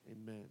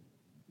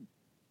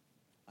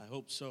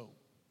hope so.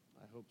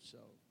 I hope so.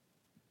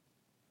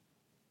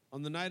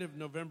 On the night of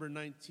November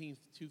 19th,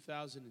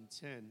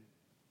 2010,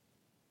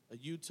 a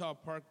Utah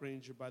park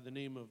ranger by the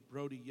name of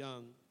Brody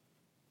Young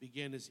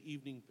began his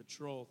evening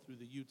patrol through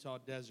the Utah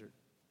desert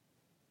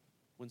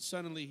when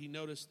suddenly he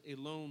noticed a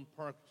lone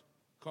parked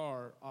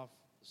car off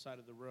the side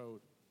of the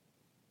road.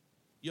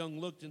 Young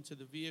looked into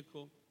the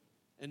vehicle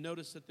and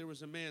noticed that there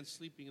was a man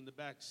sleeping in the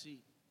back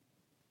seat.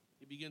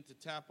 He began to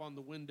tap on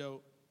the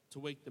window to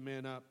wake the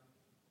man up.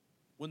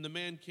 When the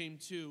man came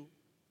to,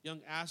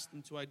 Young asked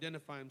him to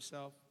identify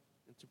himself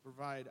and to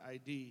provide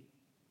ID.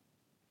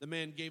 The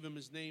man gave him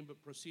his name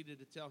but proceeded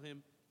to tell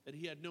him that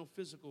he had no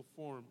physical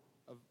form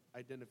of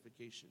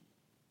identification.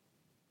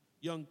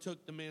 Young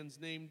took the man's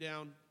name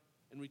down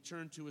and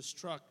returned to his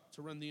truck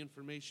to run the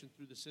information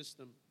through the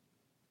system,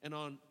 and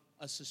on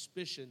a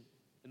suspicion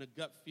and a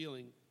gut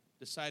feeling,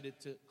 decided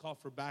to call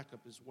for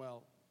backup as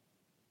well.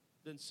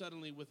 Then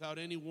suddenly, without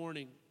any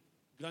warning,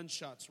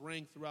 gunshots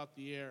rang throughout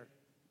the air,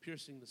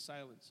 piercing the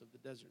silence of the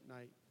desert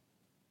night.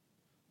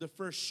 In the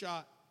first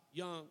shot,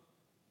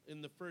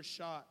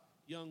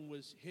 Young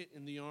was hit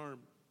in the arm.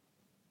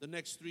 The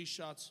next 3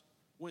 shots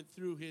went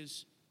through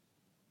his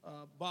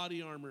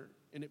body armor,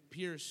 and it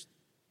pierced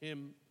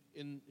him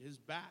in his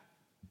back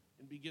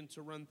and began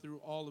to run through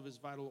all of his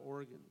vital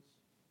organs.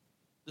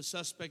 The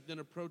suspect then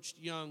approached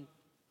Young,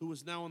 who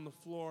was now on the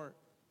floor,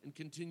 and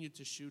continued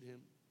to shoot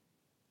him.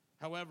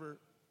 However,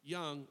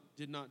 Young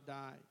did not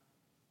die.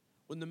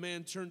 When the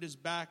man turned his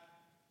back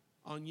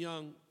on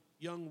Young,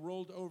 Young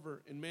rolled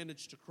over and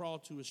managed to crawl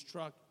to his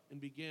truck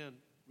and began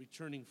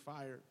returning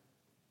fire.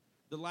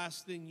 The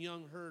last thing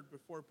Young heard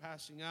before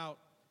passing out,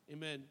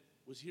 amen,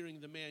 was hearing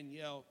the man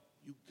yell,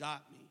 "You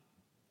got me."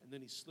 And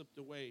then he slipped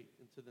away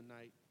into the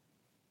night.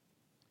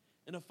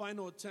 In a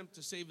final attempt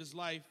to save his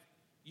life,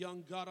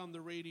 Young got on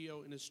the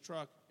radio in his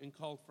truck and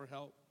called for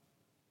help.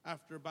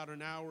 After about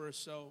an hour or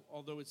so,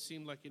 although it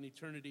seemed like an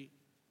eternity,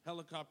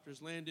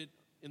 helicopters landed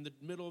in the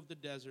middle of the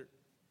desert,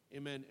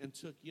 amen, and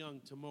took Young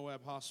to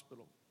Moab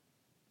Hospital.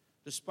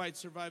 Despite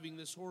surviving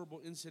this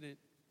horrible incident,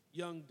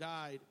 Young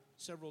died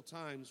several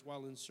times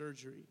while in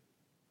surgery.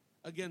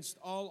 Against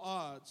all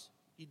odds,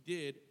 he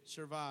did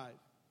survive,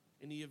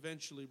 and he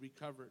eventually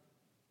recovered,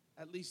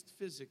 at least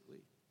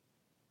physically.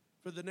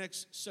 For the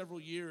next several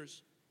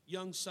years,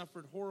 Young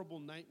suffered horrible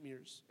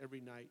nightmares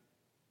every night.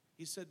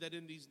 He said that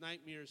in these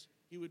nightmares,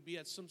 he would be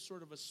at some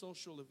sort of a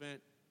social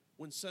event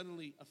when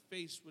suddenly a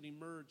face would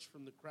emerge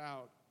from the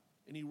crowd,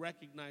 and he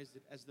recognized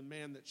it as the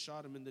man that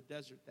shot him in the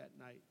desert that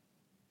night.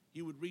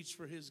 He would reach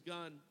for his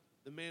gun,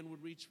 the man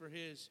would reach for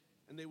his,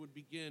 and they would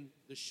begin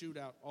the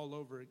shootout all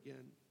over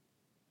again.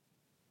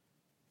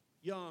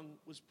 Young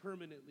was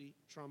permanently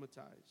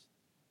traumatized.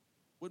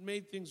 What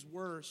made things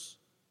worse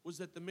was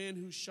that the man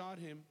who shot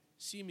him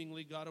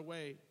seemingly got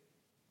away.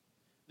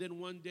 Then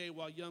one day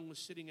while Young was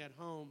sitting at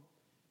home,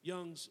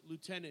 Young's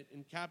lieutenant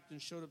and captain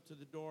showed up to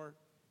the door,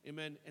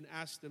 amen, and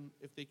asked him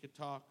if they could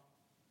talk.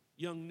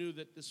 Young knew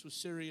that this was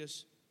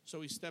serious, so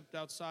he stepped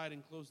outside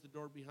and closed the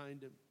door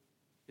behind him.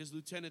 His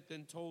lieutenant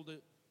then told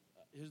him,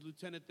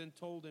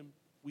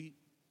 "We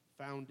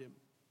found him.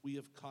 We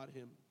have caught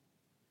him."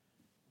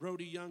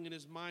 Brody Young in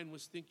his mind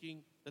was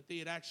thinking that they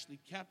had actually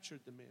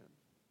captured the man.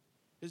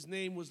 His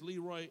name was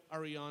Leroy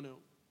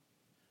Ariano.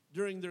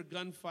 During their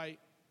gunfight,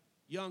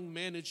 Young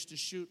managed to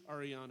shoot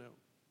Ariano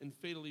and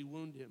fatally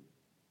wound him.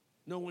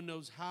 No one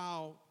knows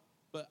how,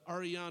 but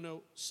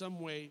Ariano, some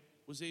way,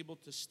 was able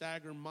to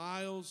stagger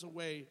miles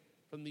away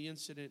from the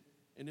incident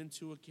and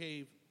into a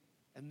cave,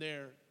 and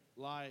there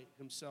lie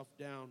himself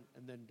down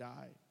and then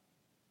die.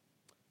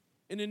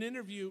 In an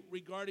interview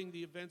regarding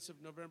the events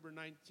of November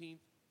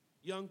 19th,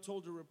 Young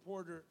told a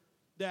reporter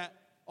that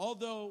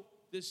although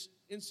this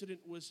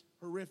incident was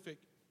horrific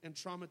and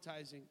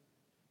traumatizing,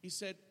 he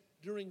said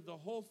during the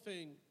whole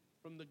thing,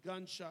 from the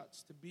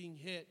gunshots to being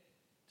hit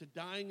to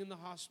dying in the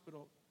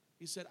hospital,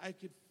 he said, I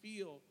could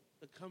feel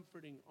the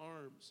comforting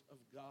arms of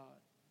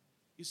God.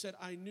 He said,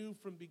 I knew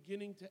from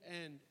beginning to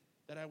end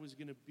that I was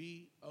going to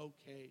be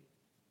okay.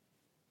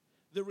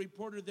 The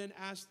reporter then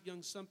asked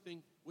Young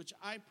something which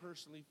I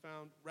personally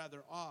found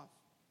rather off,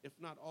 if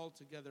not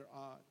altogether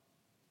odd.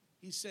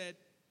 He said,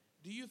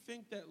 do you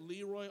think that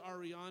Leroy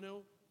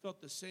Ariano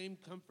felt the same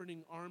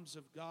comforting arms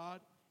of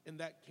God in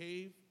that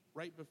cave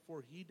right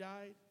before he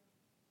died?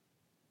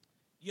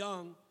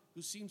 Young,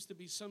 who seems to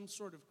be some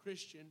sort of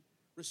Christian,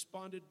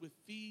 responded with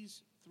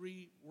these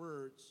 3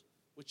 words,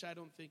 which I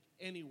don't think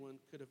anyone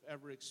could have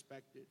ever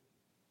expected.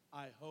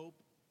 I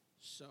hope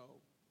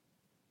so.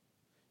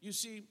 You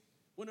see,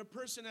 when a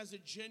person has a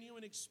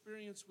genuine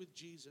experience with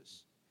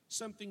Jesus,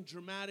 something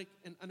dramatic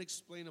and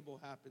unexplainable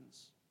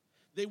happens.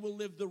 They will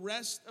live the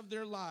rest of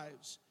their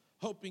lives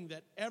hoping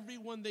that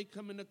everyone they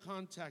come into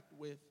contact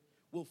with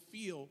will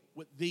feel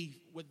what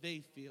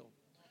they feel.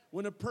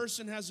 When a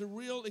person has a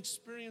real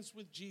experience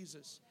with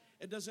Jesus,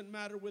 it doesn't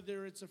matter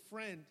whether it's a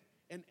friend,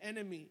 an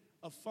enemy,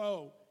 a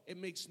foe. It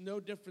makes no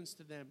difference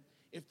to them.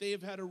 If they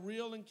have had a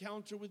real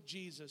encounter with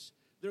Jesus,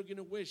 they're going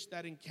to wish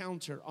that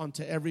encounter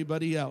onto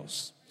everybody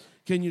else.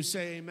 Can you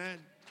say amen?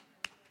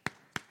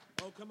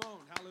 Oh, come on.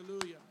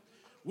 Hallelujah.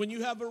 When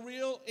you have a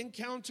real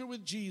encounter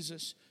with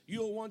Jesus,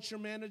 you'll want your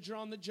manager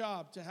on the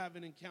job to have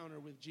an encounter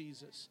with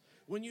Jesus.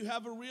 When you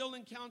have a real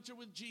encounter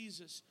with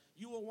Jesus,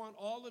 you will want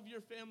all of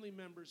your family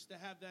members to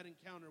have that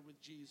encounter with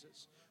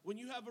Jesus. When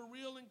you have a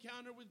real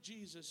encounter with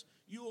Jesus,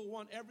 you will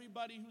want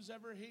everybody who's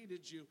ever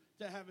hated you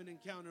to have an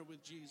encounter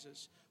with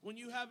Jesus. When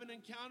you have an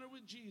encounter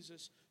with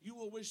Jesus, you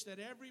will wish that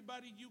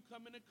everybody you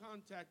come into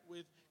contact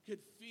with could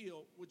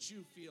feel what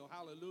you feel.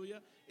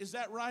 Hallelujah. Is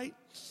that right?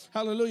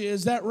 Hallelujah.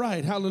 Is that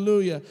right?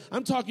 Hallelujah.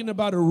 I'm talking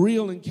about a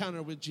real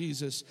encounter with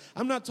Jesus.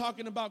 I'm not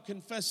talking about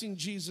confessing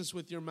Jesus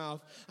with your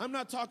mouth. I'm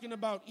not talking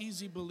about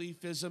easy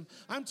beliefism.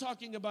 I'm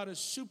talking about a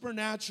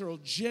supernatural,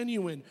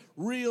 genuine,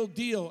 real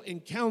deal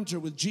encounter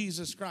with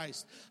Jesus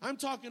Christ. I'm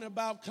talking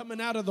about coming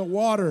out of the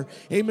water,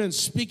 amen,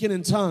 speaking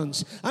in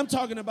tongues. I'm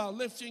talking about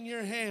lifting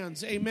your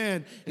hands,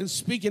 amen, and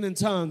speaking in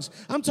tongues.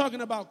 I'm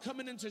talking about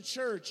coming into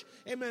church,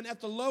 amen,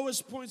 at the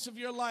lowest points of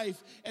your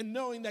life and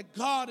knowing that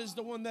God is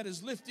the one that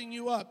is lifting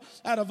you up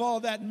out of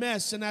all that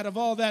mess and out of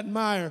all that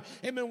mire.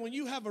 Amen. When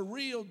you have a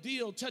real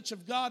deal touch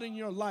of God in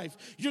your life,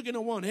 you're going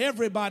to want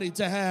everybody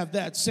to have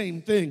that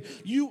same thing.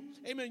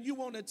 Amen, you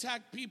won't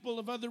attack people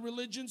of other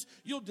religions.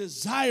 You'll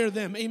desire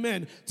them,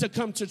 amen, to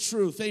come to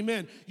truth,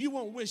 amen. You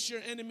won't wish your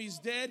enemies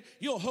dead.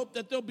 You'll hope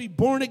that they'll be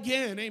born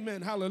again,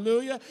 amen,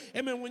 hallelujah.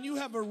 Amen, when you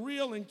have a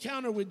real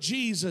encounter with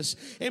Jesus,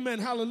 amen,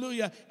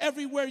 hallelujah,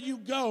 everywhere you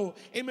go,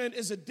 amen,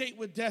 is a date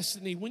with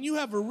destiny. When you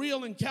have a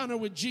real encounter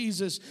with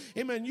Jesus,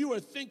 amen, you are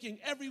thinking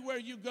everywhere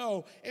you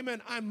go,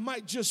 amen, I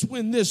might just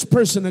win this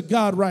person to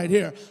God right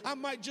here. I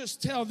might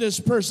just tell this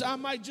person. I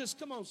might just,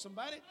 come on,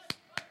 somebody.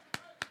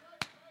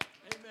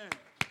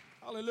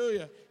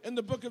 Hallelujah. In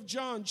the book of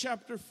John,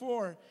 chapter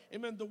 4,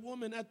 amen, the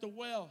woman at the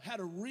well had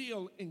a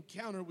real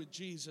encounter with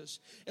Jesus.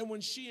 And when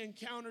she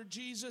encountered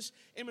Jesus,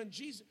 amen,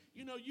 Jesus,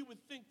 you know, you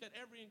would think that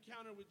every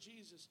encounter with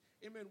Jesus,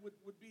 amen,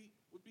 would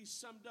be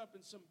summed up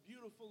in some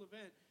beautiful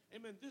event.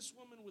 Amen. This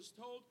woman was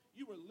told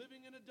you were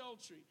living in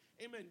adultery.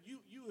 Amen. You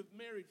have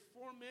married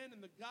 4 men,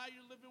 and the guy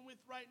you're living with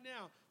right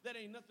now, that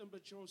ain't nothing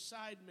but your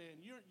side man.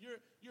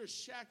 You're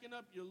shacking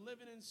up. You're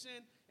living in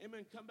sin.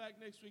 Amen. Come back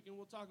next week and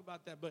we'll talk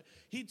about that. But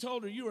he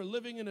told her you are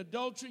living in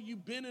adultery.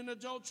 You've been in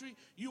adultery.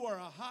 You are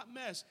a hot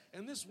mess.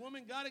 And this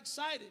woman got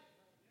excited.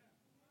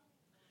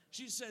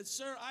 She said,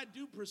 sir, I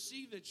do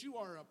perceive that you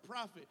are a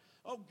prophet.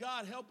 Oh,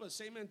 God, help us,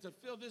 amen, to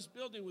fill this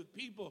building with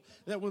people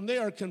that when they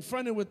are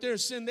confronted with their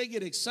sin, they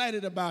get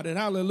excited about it.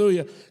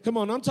 Hallelujah. Come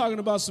on, I'm talking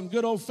about some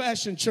good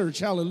old-fashioned church.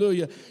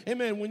 Hallelujah.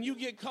 Amen. When you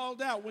get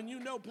called out, when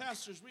you know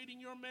pastor's reading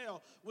your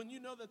mail, when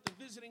you know that the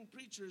visiting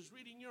preacher is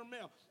reading your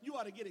mail, you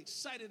ought to get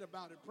excited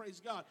about it.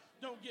 Praise God.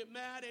 Don't get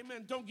mad.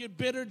 Amen. Don't get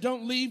bitter.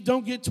 Don't leave.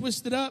 Don't get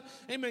twisted up.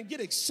 Amen.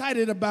 Get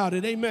excited about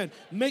it. Amen.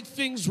 Make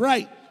things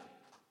right.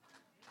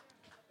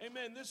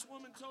 Amen. This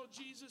woman told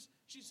Jesus,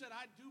 she said,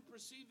 I do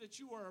perceive that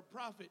you are a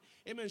prophet.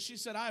 Amen. She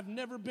said, I've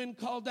never been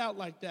called out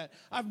like that.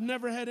 I've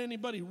never had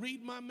anybody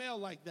read my mail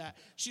like that.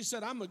 She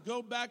said, I'm going to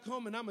go back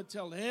home and I'm going to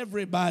tell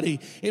everybody,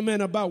 amen,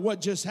 about what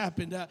just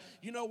happened.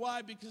 You know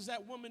why? Because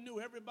that woman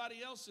knew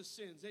everybody else's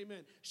sins.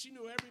 Amen. She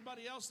knew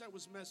everybody else that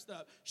was messed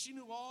up. She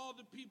knew all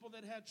the people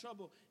that had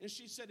trouble. And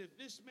she said, if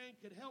this man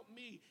could help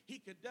me, he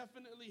could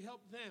definitely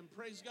help them.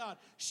 Praise God.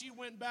 She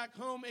went back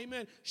home.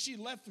 Amen. She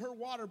left her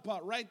water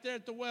pot right there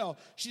at the well.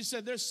 She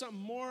said, there's something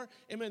more.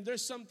 Amen.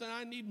 There's something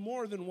I need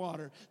more than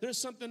water. There's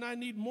something I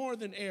need more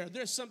than air.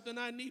 There's something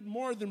I need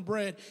more than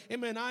bread.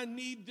 Amen. I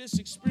need this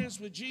experience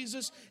with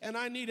Jesus, and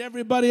I need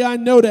everybody I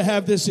know to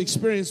have this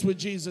experience with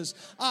Jesus.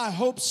 I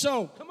hope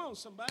so. Come on,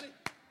 somebody.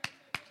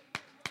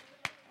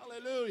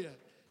 Hallelujah.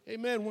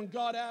 Amen. When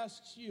God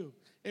asks you,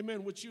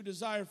 amen, what you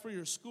desire for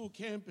your school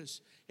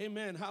campus,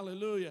 amen,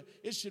 hallelujah,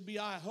 it should be,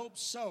 I hope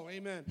so,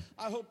 amen.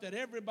 I hope that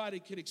everybody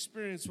could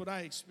experience what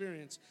I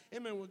experience.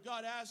 Amen. When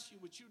God asks you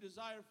what you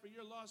desire for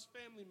your lost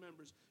family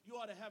members, you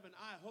ought to have an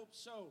I hope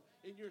so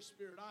in your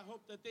spirit. I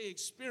hope that they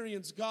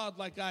experience God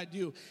like I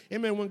do.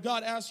 Amen. When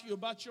God asks you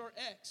about your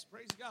ex,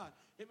 praise God.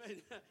 Amen.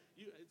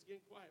 It's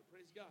getting quiet,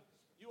 praise God.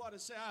 You ought to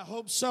say, I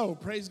hope so.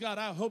 Praise God.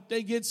 I hope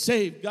they get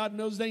saved. God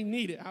knows they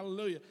need it.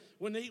 Hallelujah.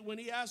 When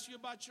he asks you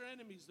about your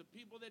enemies, the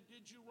people that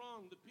did you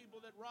wrong, the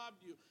people that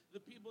robbed you, the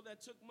people that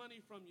took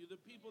money from you, the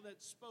people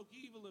that spoke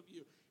evil of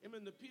you,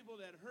 amen, the people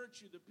that hurt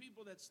you, the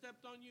people that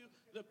stepped on you,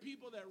 the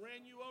people that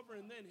ran you over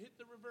and then hit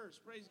the reverse.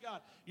 Praise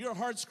God. Your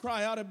heart's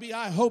cry ought to be,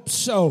 I hope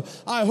so.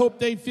 I hope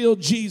they feel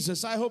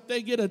Jesus. I hope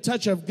they get a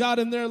touch of God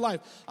in their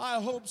life.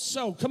 I hope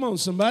so. Come on,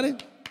 somebody.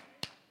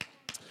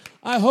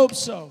 I hope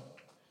so.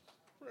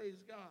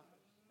 Praise God.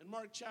 In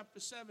Mark chapter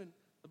 7,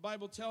 the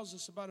Bible tells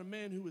us about a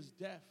man who was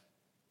deaf.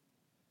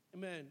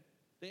 Amen.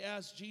 They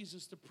asked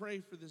Jesus to pray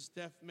for this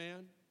deaf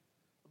man.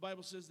 The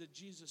Bible says that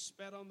Jesus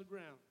spat on the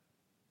ground.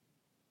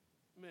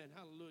 Amen.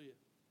 Hallelujah.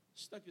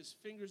 Stuck his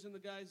fingers in the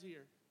guy's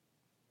ear.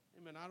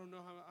 Amen. I don't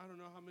know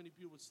how many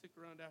people would stick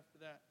around after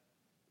that.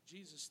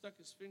 Jesus stuck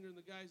his finger in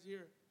the guy's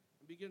ear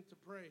and began to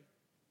pray.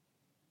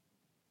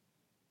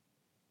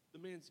 The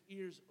man's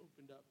ears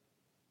opened up.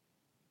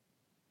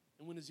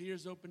 And when his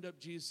ears opened up,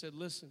 Jesus said,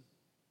 listen,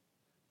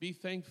 be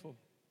thankful.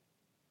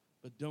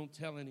 but don't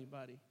tell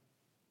anybody.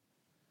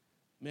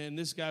 Man,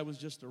 this guy was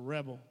just a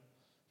rebel.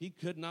 He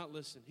could not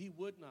listen. He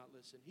would not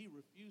listen. He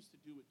refused to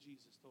do what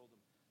Jesus told him.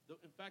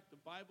 In fact, the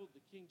Bible,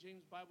 the King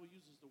James Bible,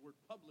 uses the word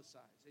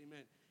publicize.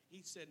 Amen.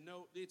 He said,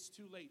 no, it's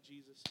too late,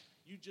 Jesus.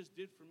 You just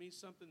did for me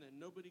something that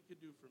nobody could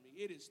do for me.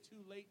 It is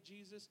too late,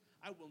 Jesus.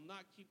 I will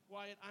not keep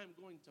quiet. I'm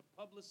going to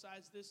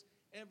publicize this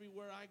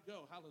everywhere I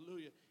go.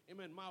 Hallelujah.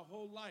 Amen. My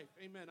whole life,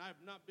 amen, I've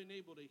not been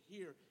able to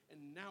hear, and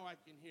now I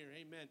can hear.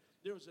 Amen.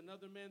 There was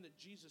another man that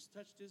Jesus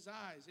touched his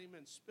eyes.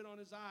 Amen. Spit on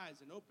his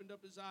eyes and opened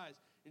up his eyes.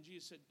 And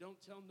Jesus said, don't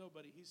tell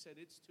nobody. He said,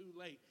 it's too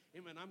late.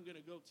 Amen. I'm going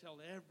to go tell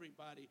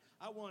everybody.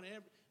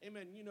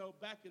 Amen. You know,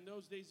 back in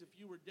those days, if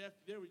you were deaf,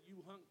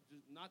 you hung,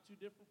 not too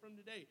different from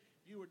today.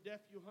 If you were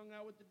deaf, you hung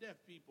out with the deaf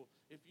people.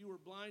 If you were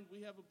blind,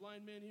 we have a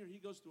blind man here. He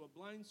goes to a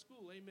blind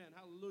school. Amen.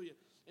 Hallelujah.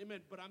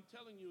 Amen. But I'm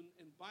telling you,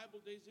 in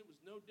Bible days, it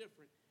was no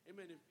different.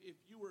 Amen. If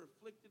you were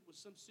afflicted with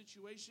some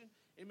situation,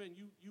 amen,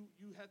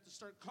 you had to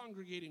start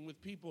congregating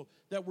with people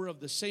that were of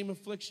the same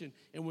affliction.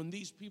 And when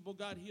these people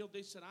got healed,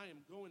 they said, I am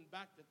going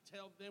back to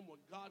tell them what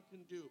God can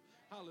do.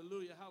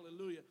 Hallelujah,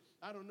 hallelujah.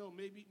 I don't know,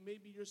 maybe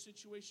your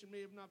situation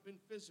may have not been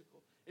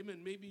physical. Amen.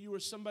 Maybe you were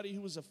somebody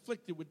who was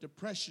afflicted with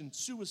depression,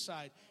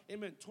 suicide,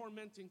 amen,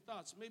 tormenting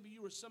thoughts. Maybe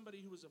you were somebody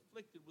who was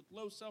afflicted with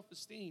low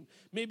self-esteem.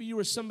 Maybe you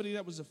were somebody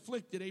that was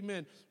afflicted,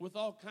 amen, with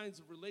all kinds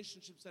of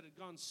relationships that had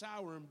gone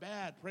sour and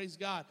bad. Praise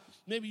God.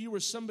 Maybe you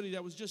were somebody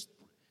that was just,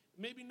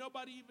 maybe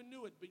nobody even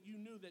knew it, but you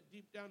knew that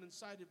deep down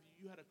inside of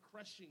you, you had a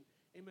crushing,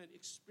 amen,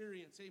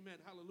 experience. Amen.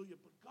 Hallelujah.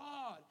 But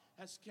God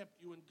has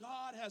kept you and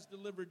God has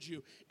delivered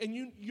you.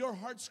 And your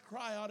heart's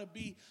cry ought to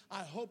be,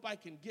 I hope I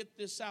can get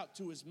this out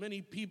to as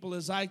many people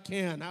as I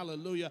can.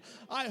 Hallelujah.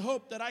 I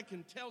hope that I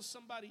can tell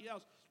somebody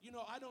else. You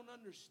know, I don't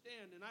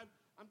understand. And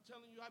I'm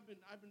telling you, I've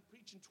been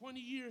preaching 20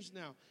 years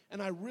now,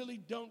 and I really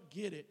don't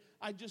get it.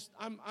 I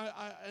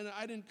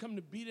didn't come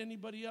to beat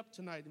anybody up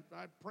tonight.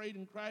 I prayed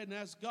and cried and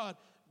asked God,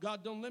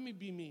 don't let me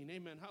be mean.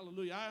 Amen.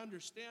 Hallelujah. I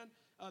understand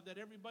that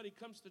everybody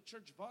comes to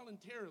church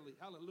voluntarily.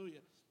 Hallelujah.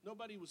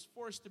 Nobody was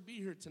forced to be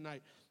here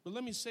tonight. But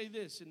let me say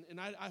this,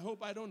 and I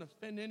hope I don't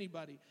offend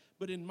anybody,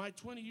 but in my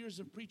 20 years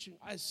of preaching,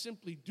 I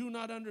simply do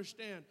not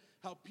understand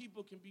how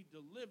people can be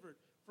delivered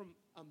from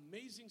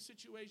amazing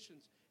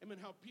situations. Amen.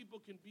 How people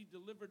can be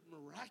delivered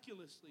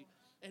miraculously.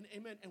 And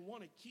amen. And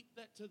want to keep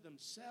that to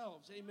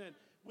themselves. Amen.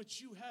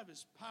 What you have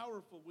is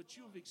powerful. What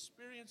you've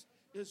experienced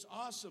is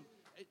awesome.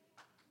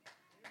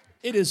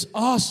 It is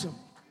awesome.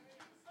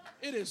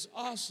 It is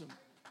awesome.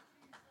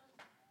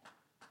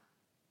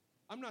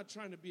 I'm not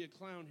trying to be a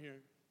clown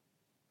here,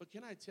 but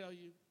can I tell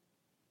you,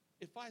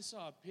 if I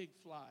saw a pig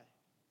fly,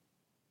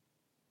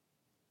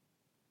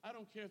 I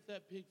don't care if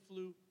that pig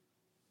flew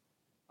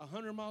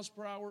 100 miles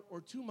per hour or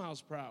 2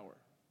 miles per hour.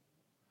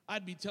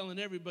 I'd be telling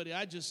everybody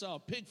I just saw a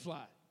pig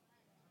fly.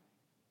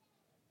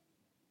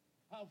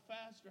 How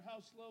fast or how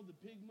slow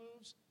the pig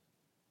moves.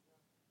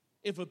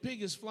 If a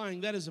pig is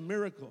flying, that is a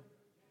miracle.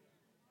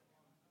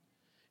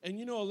 And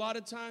you know, a lot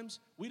of times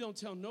we don't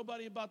tell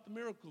nobody about the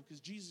miracle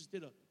because Jesus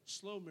did a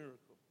slow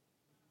miracle.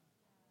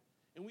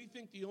 And we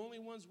think the only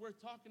ones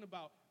worth talking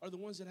about are the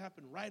ones that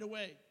happen right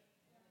away.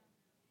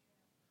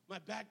 My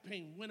back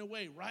pain went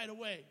away right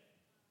away.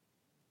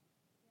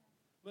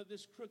 But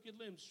this crooked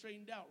limb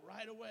straightened out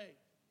right away.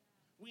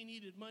 We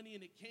needed money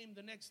and it came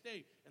the next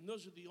day. And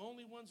those are the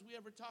only ones we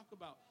ever talk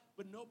about.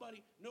 But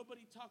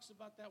nobody talks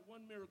about that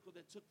one miracle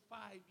that took 5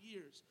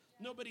 years.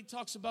 Nobody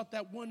talks about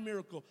that one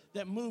miracle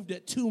that moved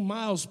at 2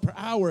 miles per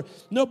hour.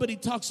 Nobody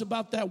talks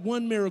about that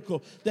one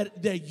miracle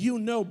that you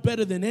know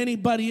better than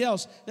anybody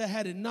else, that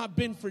had it not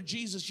been for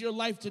Jesus, your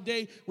life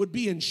today would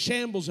be in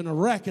shambles and a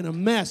wreck and a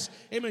mess.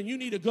 Amen. You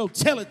need to go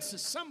tell it to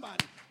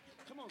somebody.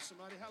 Come on,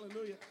 somebody.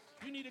 Hallelujah.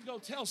 You need to go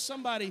tell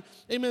somebody,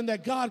 amen,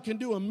 that God can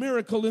do a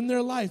miracle in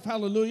their life.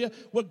 Hallelujah.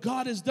 What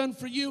God has done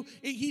for you,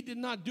 He did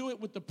not do it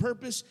with the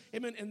purpose,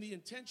 amen, and the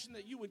intention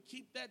that you would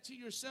keep that to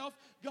yourself.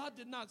 God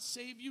did not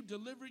save you,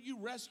 deliver you,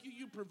 rescue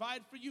you,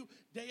 provide for you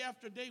day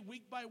after day,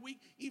 week by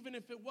week, even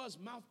if it was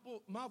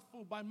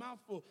mouthful by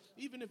mouthful,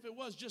 even if it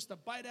was just a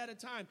bite at a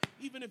time,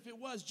 even if it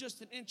was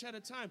just an inch at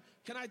a time.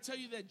 Can I tell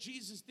you that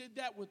Jesus did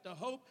that with the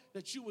hope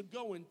that you would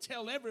go and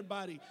tell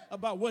everybody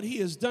about what He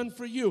has done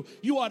for you?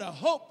 You ought to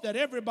hope that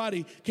everybody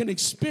can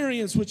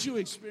experience what you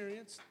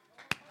experienced.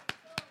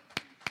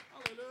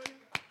 Hallelujah.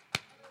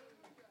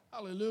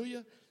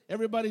 Hallelujah.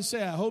 Everybody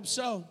say, I hope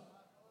so.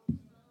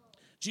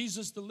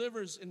 Jesus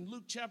delivers in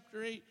Luke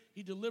chapter 8,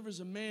 He delivers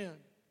a man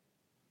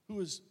who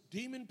is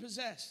demon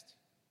possessed.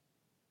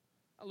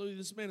 Hallelujah.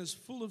 This man is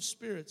full of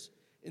spirits,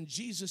 and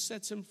Jesus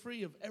sets him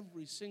free of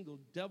every single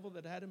devil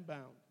that had him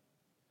bound.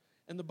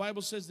 And the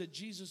Bible says that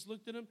Jesus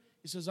looked at him.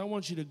 He says, I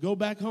want you to go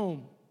back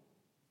home.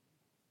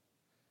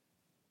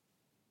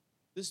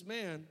 This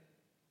man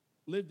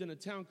lived in a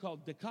town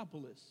called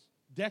Decapolis.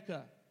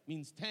 Deca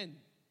means 10.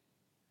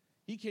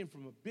 He came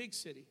from a big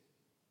city.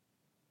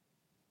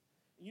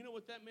 And you know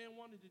what that man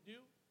wanted to do?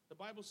 The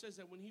Bible says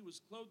that when he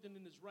was clothed and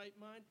in his right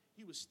mind,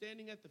 he was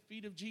standing at the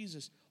feet of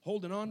Jesus,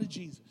 holding on to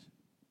Jesus.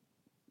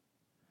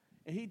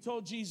 And he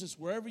told Jesus,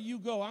 wherever you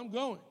go, I'm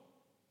going.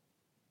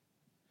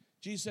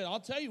 Jesus said, I'll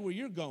tell you where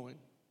you're going.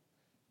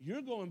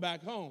 You're going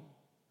back home,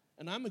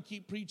 and I'm going to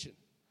keep preaching.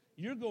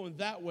 You're going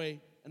that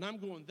way, and I'm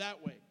going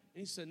that way. And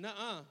he said,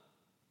 nuh-uh.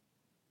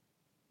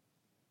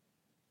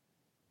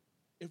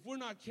 If we're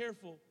not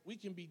careful, we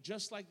can be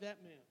just like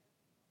that man.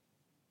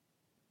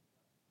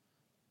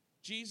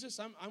 Jesus,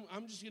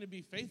 I'm just going to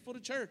be faithful to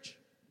church.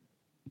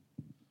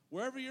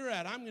 Wherever you're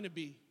at, I'm going to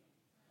be.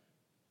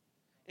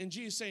 And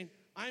Jesus saying,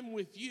 I'm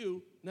with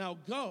you, now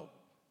go.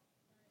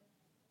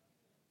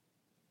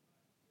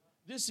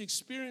 This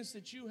experience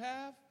that you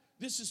have,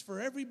 this is for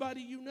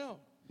everybody you know.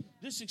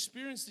 This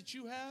experience that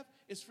you have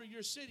is for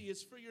your city.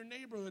 It's for your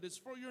neighborhood. It's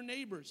for your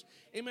neighbors.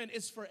 Amen.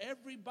 It's for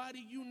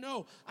everybody you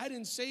know. I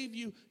didn't save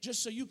you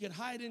just so you could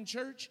hide in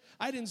church.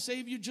 I didn't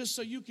save you just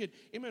so you could,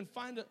 amen,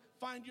 find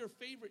your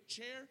favorite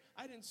chair.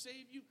 I didn't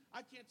save you.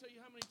 I can't tell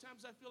you how many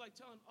times I feel like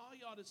telling all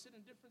y'all to sit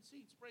in different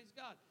seats. Praise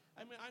God.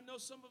 I mean, I know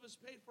some of us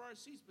paid for our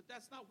seats, but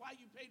that's not why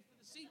you paid for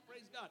the seat.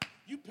 Praise God.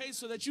 You paid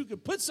so that you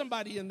could put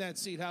somebody in that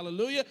seat.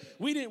 Hallelujah.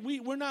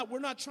 We're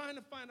not trying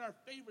to find our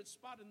favorite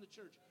spot in the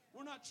church.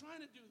 We're not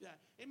trying to do that.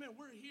 Amen.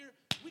 We're here.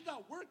 We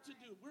got work to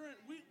do.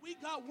 We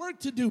got work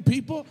to do,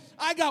 people.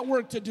 I got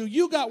work to do.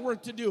 You got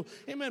work to do.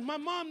 Amen. My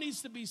mom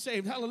needs to be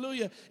saved.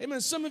 Hallelujah. Amen.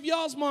 Some of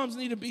y'all's moms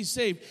need to be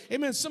saved.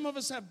 Amen. Some of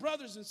us have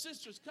brothers and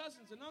sisters,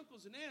 cousins and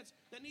uncles and aunts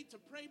that need to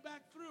pray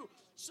back through.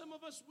 Some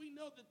of us, we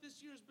know that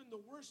this year has been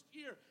the worst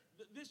year.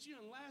 This year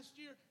and last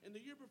year and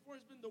the year before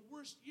has been the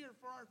worst year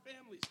for our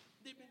families.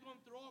 They've been going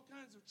through all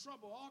kinds of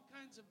trouble, all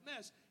kinds of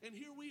mess. And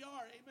here we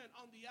are, amen,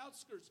 on the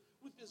outskirts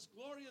with this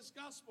glorious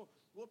gospel.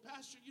 Well,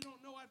 Pastor, you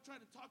don't know, I've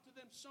tried to talk to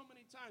them so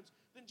many times.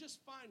 Then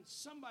just find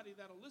somebody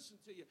that'll listen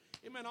to you.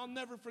 Amen. I'll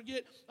never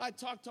forget, I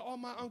talked to all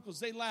my uncles.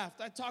 They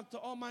laughed. I talked to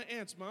all my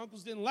aunts. My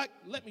uncles didn't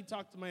let me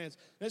talk to my aunts.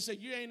 They said,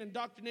 you ain't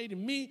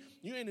indoctrinating me.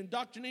 You ain't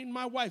indoctrinating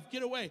my wife.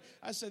 Get away.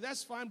 I said,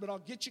 that's fine, but I'll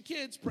get your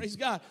kids. Praise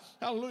God.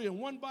 Hallelujah. And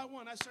one by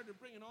one, I started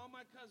bringing all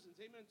my cousins,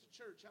 amen, to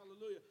church.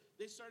 Hallelujah.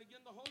 They started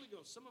getting the Holy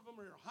Ghost. Some of them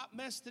are a hot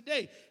mess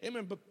today.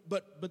 Amen.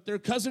 But their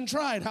cousin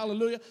tried.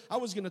 Hallelujah. I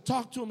was going to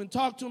talk to him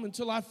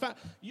until I found.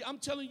 I'm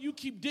telling you,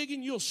 keep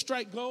digging, you'll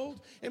strike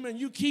gold. Amen.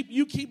 You keep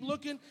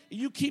looking.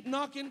 You keep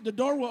knocking. The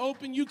door will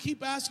open. You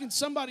keep asking.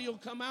 Somebody will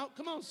come out.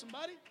 Come on,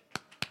 somebody.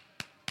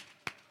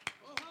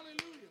 Oh,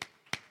 hallelujah.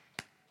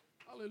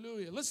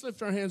 Hallelujah. Let's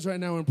lift our hands right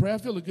now and pray. I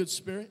feel a good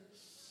spirit.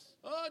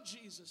 Oh,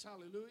 Jesus.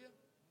 Hallelujah.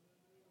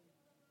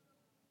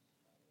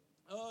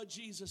 Oh,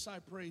 Jesus, I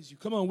praise you.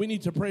 Come on, we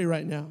need to pray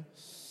right now.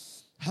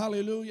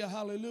 Hallelujah,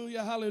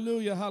 hallelujah,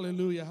 hallelujah,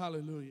 hallelujah,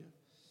 hallelujah.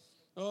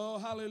 Oh,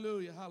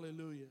 hallelujah,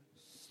 hallelujah.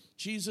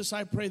 Jesus,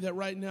 I pray that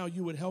right now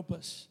you would help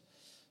us.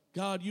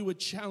 God, you would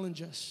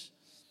challenge us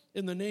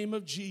in the name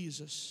of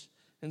Jesus.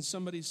 And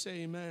somebody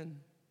say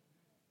amen.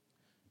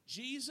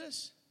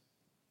 Jesus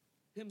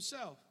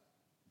himself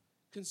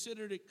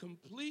considered it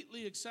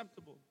completely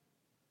acceptable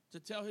to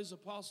tell his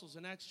apostles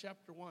in Acts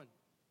chapter 1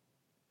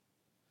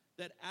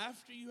 that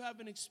after you have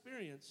an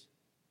experience,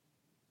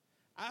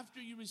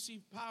 after you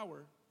receive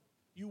power,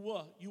 you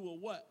will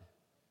what?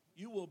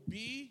 You will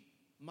be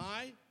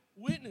my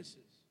witnesses.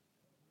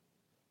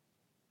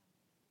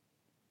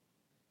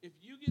 If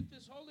you get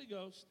this Holy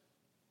Ghost,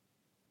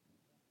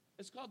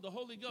 it's called the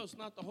Holy Ghost,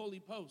 not the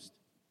Holy Post.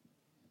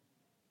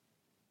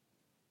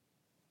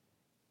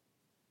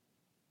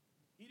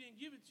 He didn't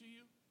give it to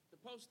you to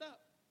post up.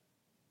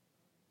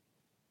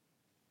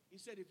 He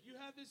said, if you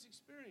have this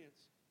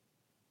experience,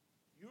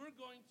 you're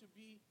going to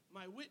be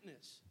my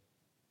witness.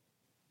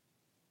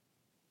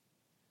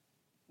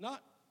 Not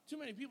too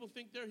many people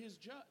think they're his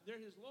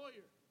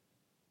lawyer.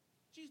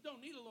 Jesus don't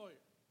need a lawyer.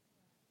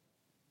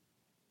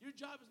 Your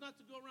job is not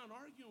to go around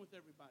arguing with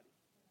everybody.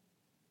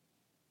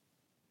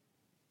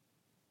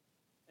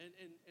 And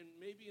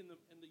maybe in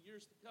the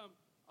years to come,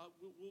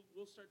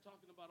 we'll start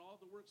talking about all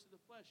the works of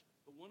the flesh.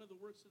 But one of the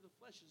works of the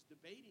flesh is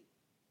debating.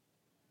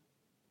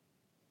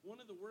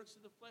 One of the works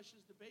of the flesh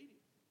is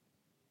debating.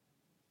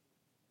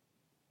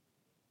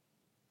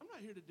 I'm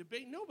not here to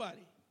debate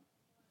nobody.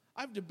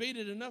 I've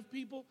debated enough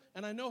people,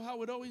 and I know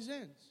how it always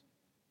ends.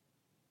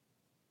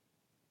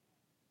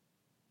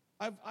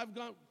 I've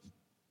gone,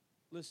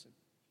 listen,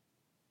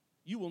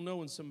 you will know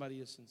when somebody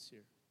is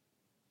sincere.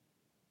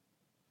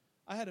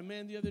 I had a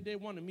man the other day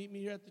want to meet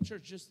me here at the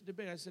church just to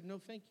debate. I said, no,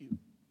 thank you.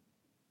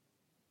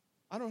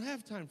 I don't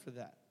have time for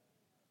that.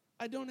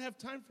 I don't have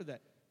time for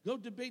that. Go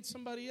debate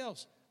somebody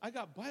else. I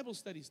got Bible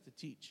studies to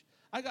teach.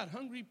 I got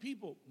hungry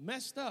people,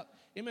 messed up,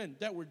 amen,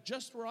 that were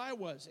just where I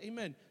was,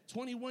 amen,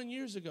 21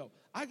 years ago.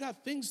 I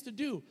got things to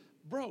do.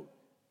 Bro,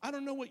 I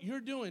don't know what you're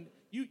doing.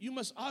 You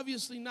must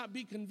obviously not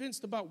be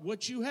convinced about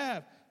what you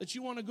have, that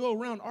you want to go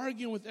around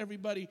arguing with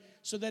everybody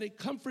so that it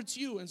comforts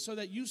you and so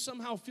that you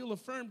somehow feel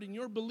affirmed in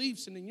your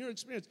beliefs and in your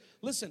experience.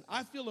 Listen,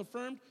 I feel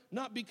affirmed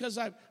not because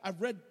I've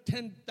read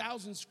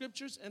 10,000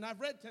 scriptures, and I've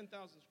read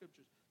 10,000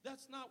 scriptures.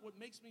 That's not what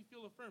makes me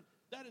feel affirmed.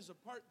 That is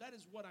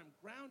what I'm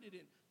grounded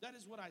in. That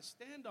is what I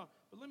stand on.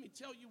 But let me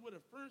tell you what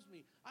affirms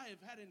me. I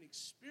have had an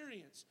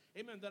experience,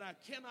 amen, that I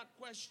cannot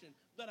question,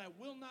 that I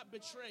will not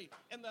betray,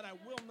 and that I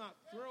will not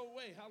throw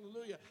away.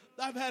 Hallelujah.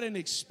 I've had an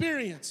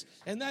experience,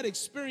 and that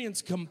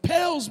experience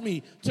compels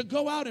me to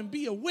go out and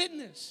be a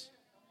witness.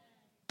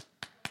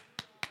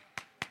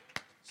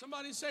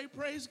 Somebody say,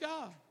 praise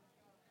God.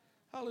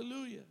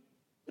 Hallelujah.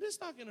 But it's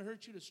not going to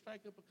hurt you to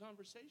strike up a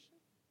conversation.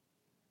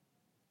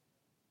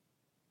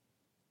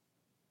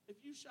 If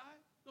you shy,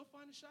 go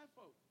find a shy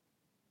folk.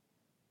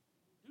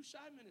 Do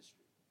shy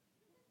ministry.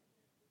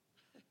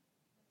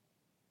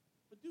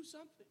 But do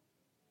something.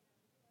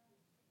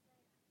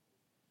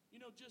 You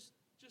know, just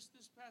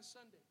this past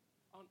Sunday,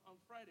 on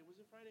Friday,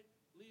 was it Friday?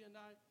 Leah and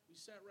I, we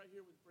sat right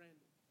here with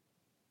Brandon.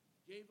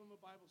 Gave him a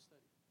Bible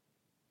study.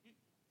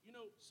 You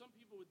know, some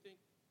people would think,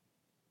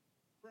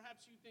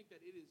 perhaps you think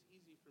that it is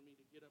easy for me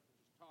to get up and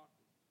just talk.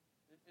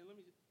 And let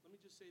me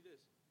just say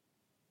this.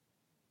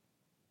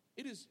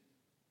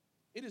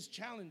 It is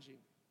challenging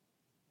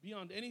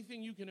beyond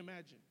anything you can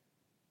imagine.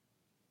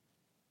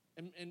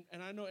 And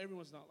I know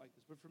everyone's not like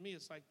this, but for me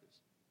it's like this.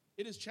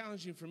 It is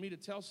challenging for me to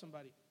tell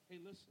somebody, hey,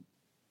 listen,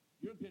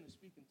 you're going to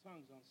speak in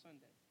tongues on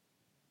Sunday.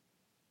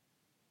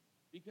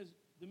 Because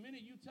the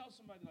minute you tell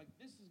somebody, like,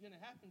 this is going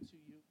to happen to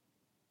you,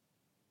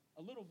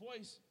 a little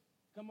voice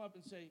come up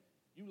and say,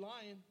 you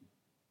lying.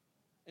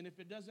 And if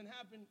it doesn't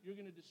happen, you're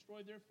going to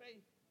destroy their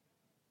faith.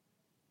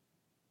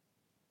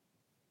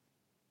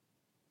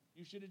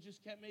 You should have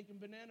just kept making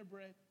banana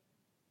bread.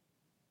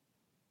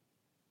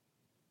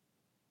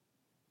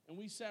 And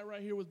we sat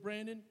right here with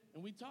Brandon,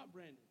 and we taught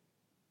Brandon.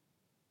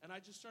 And I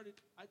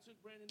took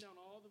Brandon down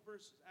all the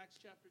verses, Acts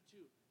chapter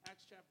 2,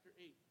 Acts chapter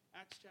 8,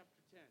 Acts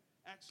chapter 10,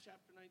 Acts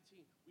chapter 19.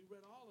 We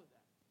read all of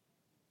that.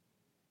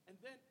 And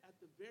then at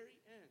the very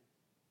end,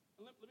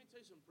 and let me tell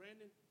you something,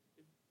 Brandon,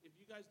 if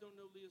you guys don't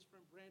know Leah's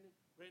friend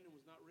Brandon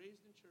was not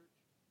raised in church.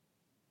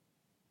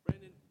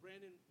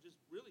 Brandon just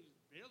really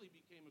barely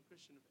became a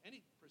Christian of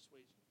any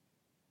persuasion.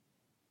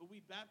 But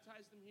we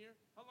baptized him here.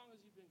 How long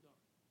has he been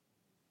gone?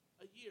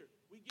 A year.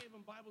 We gave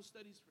him Bible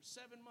studies for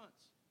 7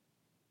 months.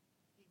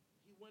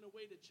 He went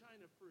away to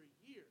China for a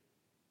year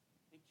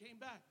and came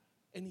back.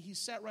 And he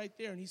sat right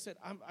there and he said,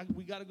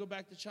 we got to go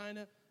back to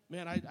China.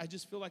 Man, I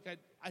just feel like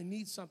I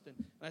need something.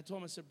 And I told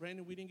him, I said,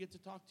 Brandon, we didn't get to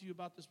talk to you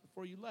about this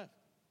before you left.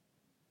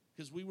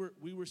 Because we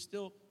were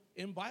still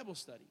in Bible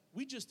study.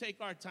 We just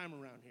take our time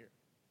around here.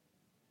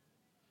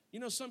 You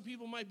know, some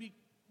people might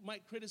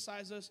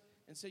criticize us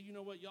and say, you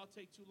know what, y'all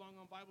take too long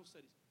on Bible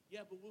studies.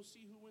 Yeah, but we'll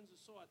see who wins the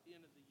soul at the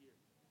end of the year.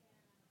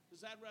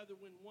 Because I'd rather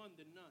win one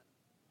than none.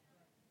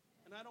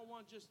 And I don't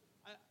want just,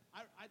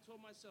 I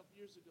told myself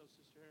years ago,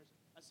 Sister Harris,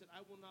 I said,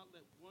 I will not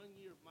let 1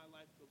 year of my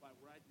life go by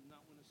where I do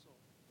not win a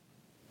soul.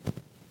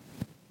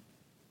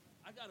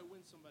 I got to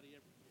win somebody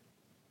every year.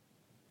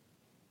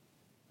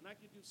 And I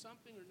could do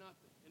something or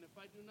nothing. And if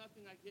I do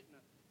nothing, I get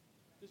nothing.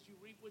 Because you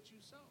reap what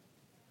you sow.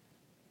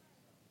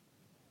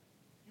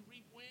 You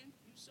reap wind,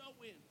 you sow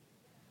wind.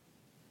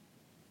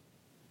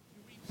 You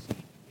reap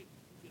seed,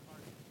 you get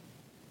harvest.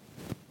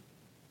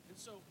 And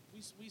so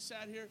we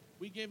sat here,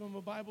 we gave him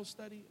a Bible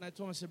study, and I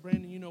told him, I said,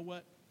 Brandon, you know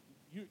what?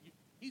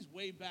 He's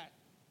way back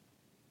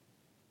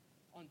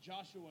on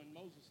Joshua and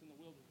Moses in the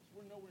wilderness.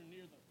 We're nowhere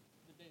near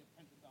the day of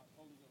Pentecost,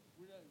 Holy Ghost.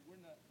 We're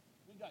not.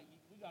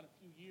 We got a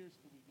few years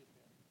till we get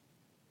there.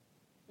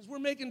 Because we're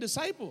making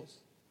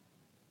disciples.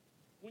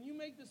 When you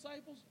make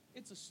disciples,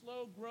 it's a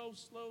slow growth,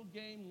 slow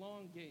game,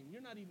 long game.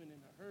 You're not even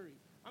in a hurry.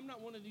 I'm not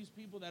one of these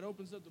people that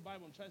opens up the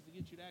Bible and tries to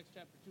get you to Acts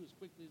chapter 2 as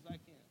quickly as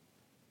I can.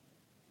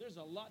 There's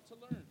a lot to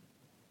learn.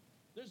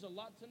 There's a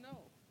lot to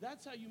know.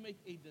 That's how you make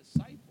a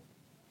disciple.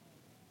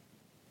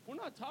 We're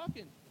not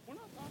talking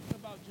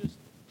about just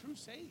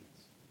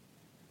crusades.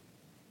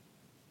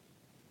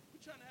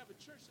 We're trying to have a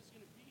church that's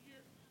going to be here,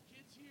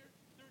 kids here,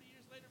 30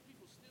 years later,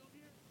 people still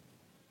here.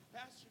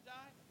 Pastor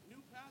died,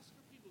 new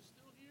pastor, people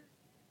still here.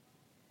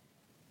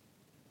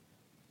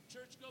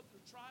 Church go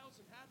through trials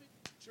and havoc.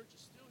 Church is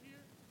still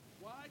here.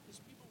 Why?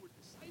 Because people were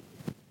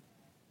discipled.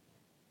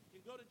 You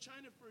can go to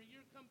China for a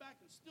year, come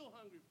back, and still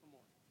hungry for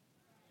more.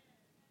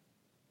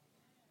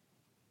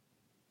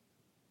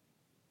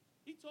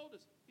 He told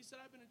us, he said,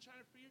 I've been in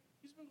China for a year.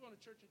 He's been going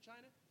to church in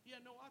China. He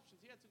had no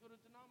options. He had to go to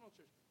a denominational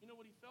church. You know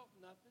what he felt?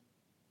 Nothing.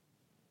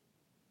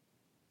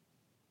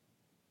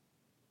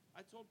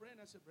 I told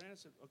Brandon, I said,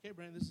 okay,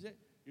 Brandon, this is it.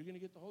 You're going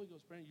to get the Holy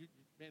Ghost, Brandon.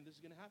 Man, this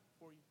is going to happen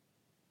for you.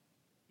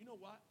 You know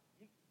what?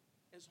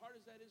 As hard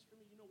as that is for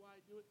me, you know why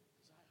I do it?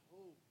 Because I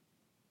hope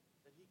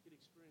that he could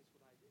experience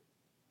what I did.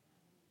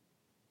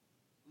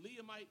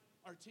 Leah might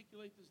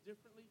articulate this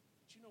differently,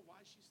 but you know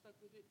why she stuck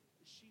with it?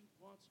 Because she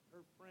wants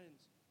her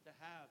friends to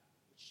have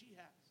what she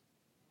has.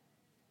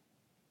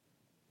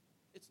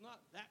 It's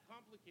not that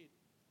complicated.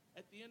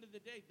 At the end of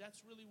the day,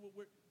 that's really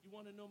what you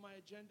want to know my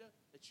agenda?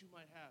 That you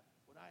might have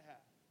what I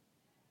have.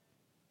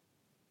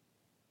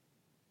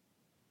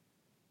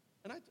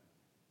 And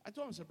I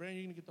told him, I said, Brandon,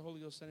 you're going to get the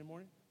Holy Ghost Sunday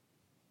morning.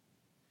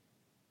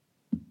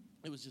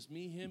 It was just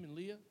me, him, and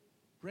Leah.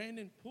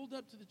 Brandon pulled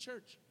up to the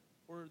church,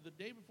 or the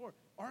day before,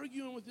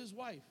 arguing with his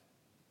wife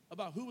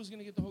about who was going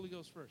to get the Holy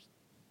Ghost first.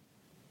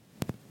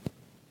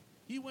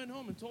 He went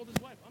home and told his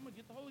wife, I'm going to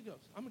get the Holy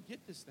Ghost. I'm going to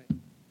get this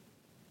thing.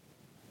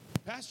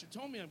 Pastor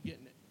told me I'm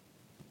getting it.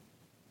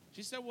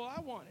 She said, well,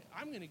 I want it.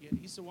 I'm going to get it.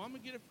 He said, well, I'm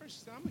going to get it first.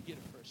 She said, I'm going to get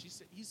it first.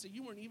 He said,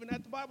 you weren't even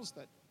at the Bible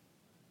study.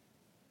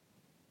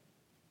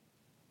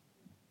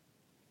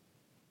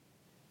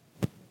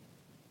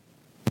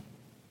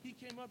 He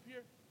came up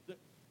here.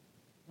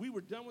 We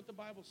were done with the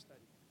Bible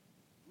study.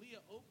 Leah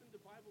opened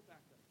the Bible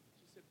back up.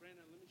 She said,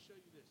 Brandon, let me show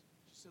you this.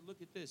 She said,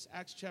 look at this.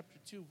 Acts chapter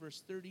 2,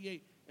 verse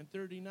 38 and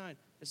 39.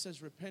 It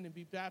says, repent and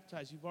be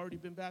baptized. You've already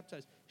been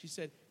baptized. She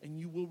said, and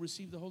you will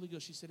receive the Holy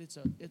Ghost. She said,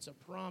 it's a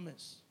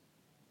promise.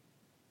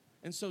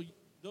 And so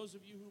those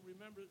of you who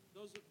remember,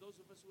 those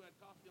of us who had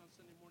coffee on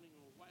Sunday morning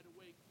and were wide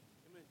awake,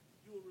 amen,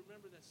 you will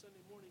remember that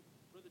Sunday morning,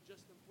 Brother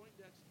Justin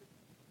Poindexter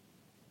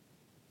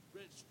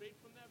read straight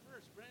from that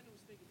verse. Brandon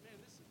was thinking, man,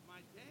 this is my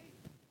day.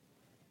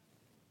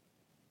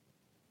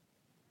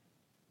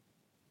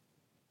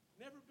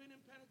 Never been in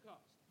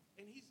Pentecost.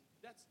 And he's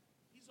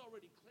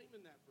already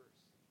claiming that verse.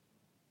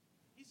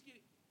 He's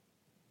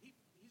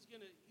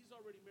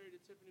already married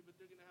to Tiffany, but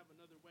they're gonna have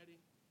another wedding.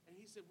 And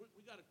he said,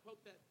 we gotta quote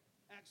that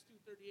Acts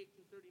 2:38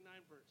 through 39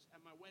 verse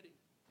at my wedding.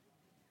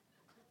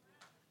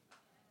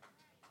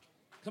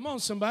 Come on,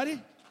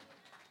 somebody.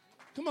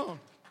 Come on.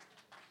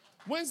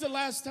 When's the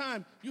last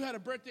time you had a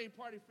birthday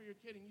party for your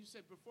kid and you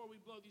said, before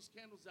we blow these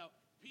candles out,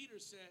 Peter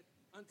said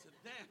unto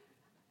them?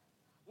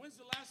 When's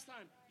the last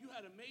time you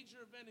had a major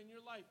event in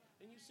your life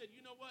and you said,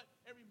 you know what,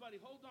 everybody,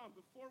 hold on,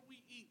 before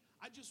we eat,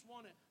 I just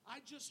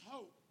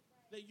hope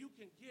that you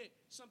can get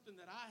something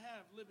that I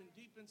have living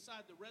deep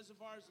inside the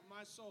reservoirs of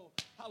my soul.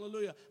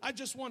 Hallelujah. I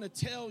just want to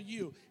tell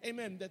you,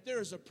 amen, that there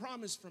is a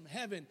promise from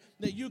heaven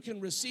that you can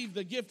receive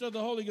the gift of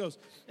the Holy Ghost.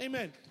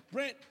 Amen.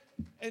 Brent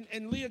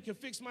and Leah can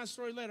fix my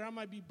story later. I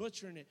might be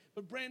butchering it.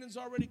 But Brandon's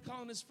already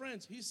calling his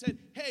friends. He said,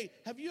 hey,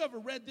 have you ever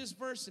read this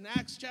verse in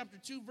Acts chapter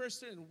 2, verse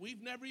 3? And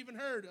we've never even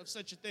heard of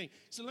such a thing.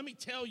 So let me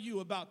tell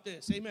you about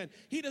this. Amen.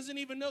 He doesn't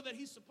even know that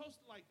he's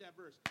supposed to like that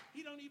verse.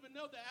 He don't even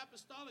know that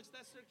apostolics,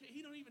 that's their kid.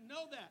 He don't even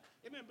know that.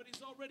 Amen. But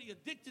he's already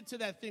addicted to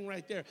that thing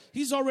right there.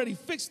 He's already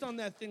fixed on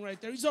that thing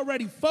right there. He's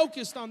already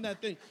focused on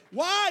that thing.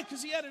 Why?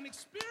 Because he had an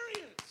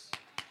experience.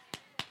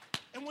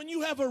 And when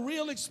you have a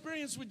real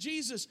experience with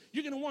Jesus,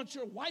 you're going to want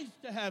your wife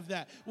to have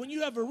that. When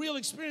you have a real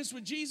experience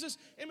with Jesus,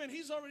 amen,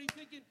 he's already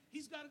thinking,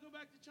 he's got to go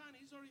back to China.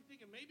 He's already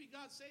thinking, maybe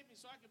God saved me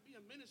so I could be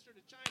a minister to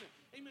China.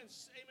 Amen.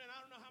 Amen. I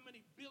don't know how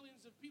many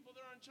billions of people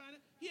there are in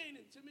China. He ain't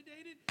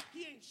intimidated.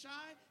 He ain't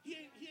shy. He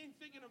ain't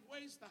thinking of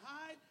ways to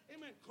hide.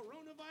 Amen.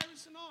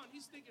 Coronavirus and all. And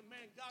he's thinking,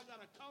 man, God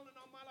got a calling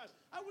on my life.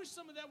 I wish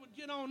some of that would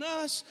get on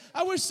us.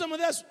 I wish some of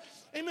that's,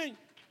 amen.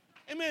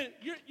 Amen.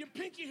 Your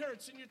pinky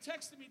hurts and you're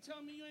texting me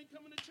telling me you ain't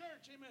coming to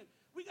church. Amen.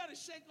 We got to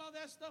shake all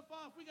that stuff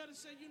off. We got to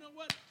say, you know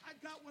what? I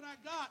got what I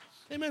got.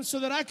 Amen. So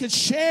that I could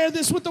share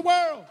this with the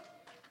world.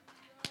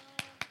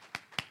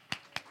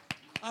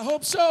 I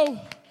hope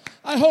so.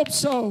 I hope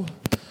so.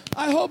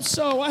 I hope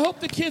so. I hope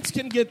the kids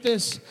can get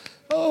this.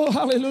 Oh,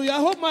 hallelujah. I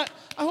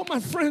hope my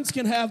friends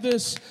can have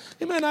this.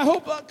 Amen. I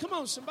hope, come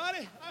on,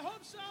 somebody. I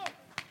hope so.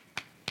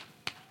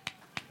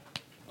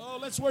 Oh,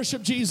 let's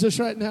worship Jesus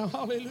right now.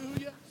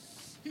 Hallelujah.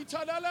 Oh,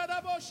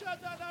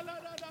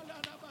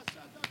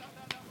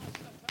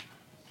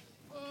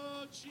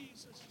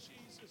 Jesus,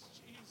 Jesus,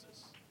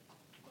 Jesus.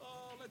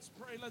 Oh, let's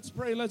pray, let's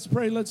pray, let's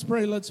pray, let's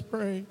pray, let's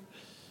pray.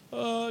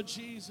 Oh,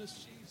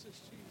 Jesus, Jesus,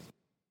 Jesus.